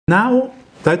Now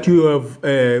that you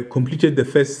have completed the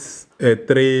first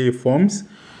three forms,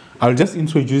 I'll just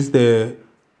introduce the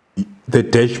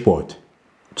dashboard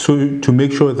to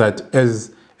make sure that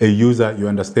as a user you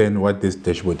understand what this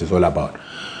dashboard is all about.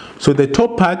 So the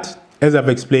top part, as I've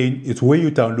explained, is where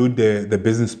you download the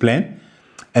business plan,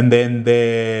 and then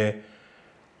the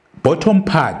bottom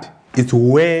part is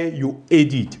where you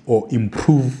edit or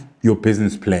improve your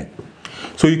business plan.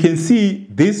 So you can see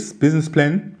this business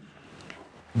plan,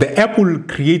 the app will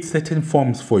create certain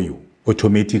forms for you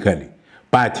automatically,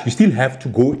 but you still have to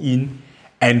go in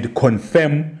and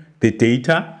confirm the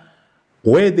data.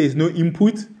 Where there's no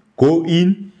input, go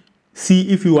in, see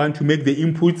if you want to make the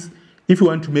inputs. If you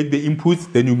want to make the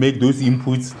inputs, then you make those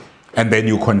inputs and then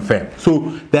you confirm.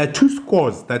 So there are two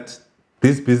scores that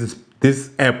this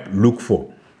app look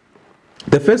for.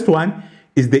 The first one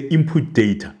is the input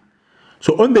data.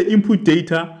 So on the input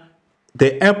data,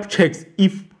 the app checks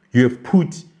if you have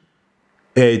put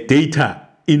data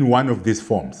in one of these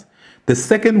forms. The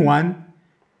second one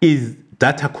is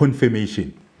data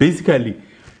confirmation. Basically,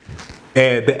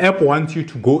 the app wants you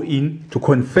to go in to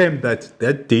confirm that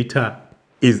that data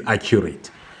is accurate.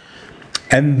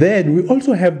 And then we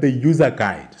also have the user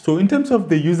guide. So in terms of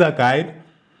the user guide,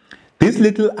 this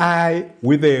little eye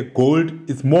with a gold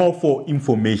is more for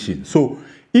information. So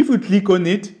if you click on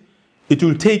it, it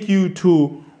will take you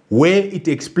to where it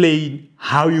explains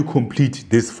how you complete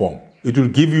this form. It will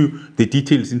give you the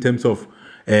details in terms of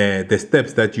the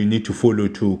steps that you need to follow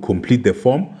to complete the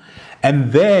form.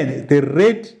 And then the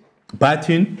red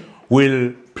button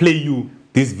will play you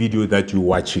this video that you're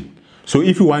watching. So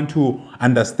if you want to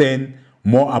understand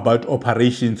more about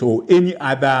operations or any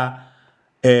other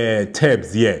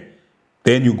tabs here,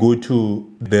 then you go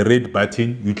to the red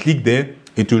button, you click there,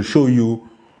 it will show you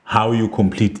how you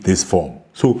complete this form.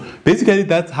 So basically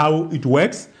that's how it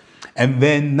works. And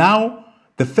then now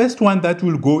the first one that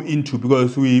we'll go into,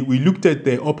 because we looked at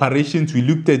the operations, we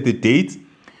looked at the dates,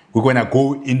 we're going to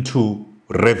go into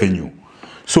revenue.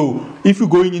 So if you're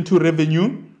going into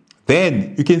revenue,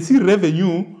 then you can see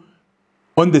revenue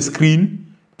on the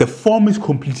screen. The form is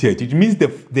completed. It means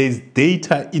there's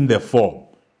data in the form.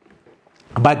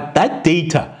 But that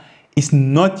data is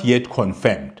not yet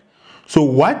confirmed. So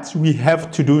what we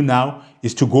have to do now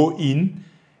is to go in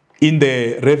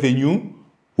the revenue.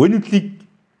 When you click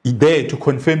there to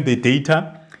confirm the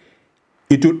data,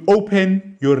 it will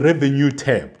open your revenue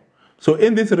tab. So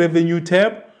in this revenue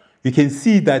tab, you can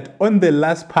see that on the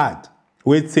last part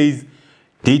where it says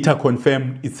data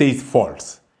confirmed, it says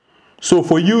false. So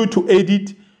for you to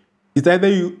edit, it's either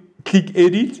you click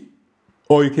edit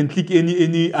or you can click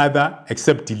any other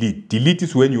except delete. Delete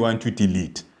is when you want to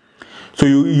delete. So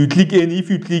you click if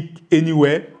you click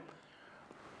anywhere,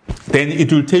 then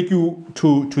it will take you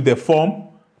to the form.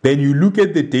 Then you look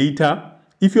at the data.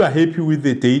 If you are happy with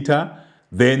the data,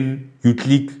 then you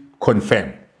click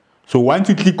confirm. So once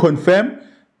you click confirm,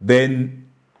 then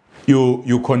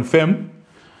you confirm,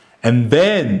 and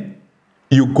then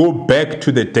you go back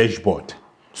to the dashboard.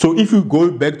 So if you go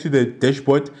back to the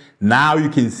dashboard, now you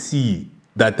can see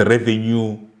that the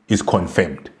revenue is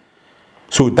confirmed.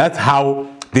 So that's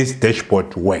how this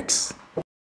dashboard works.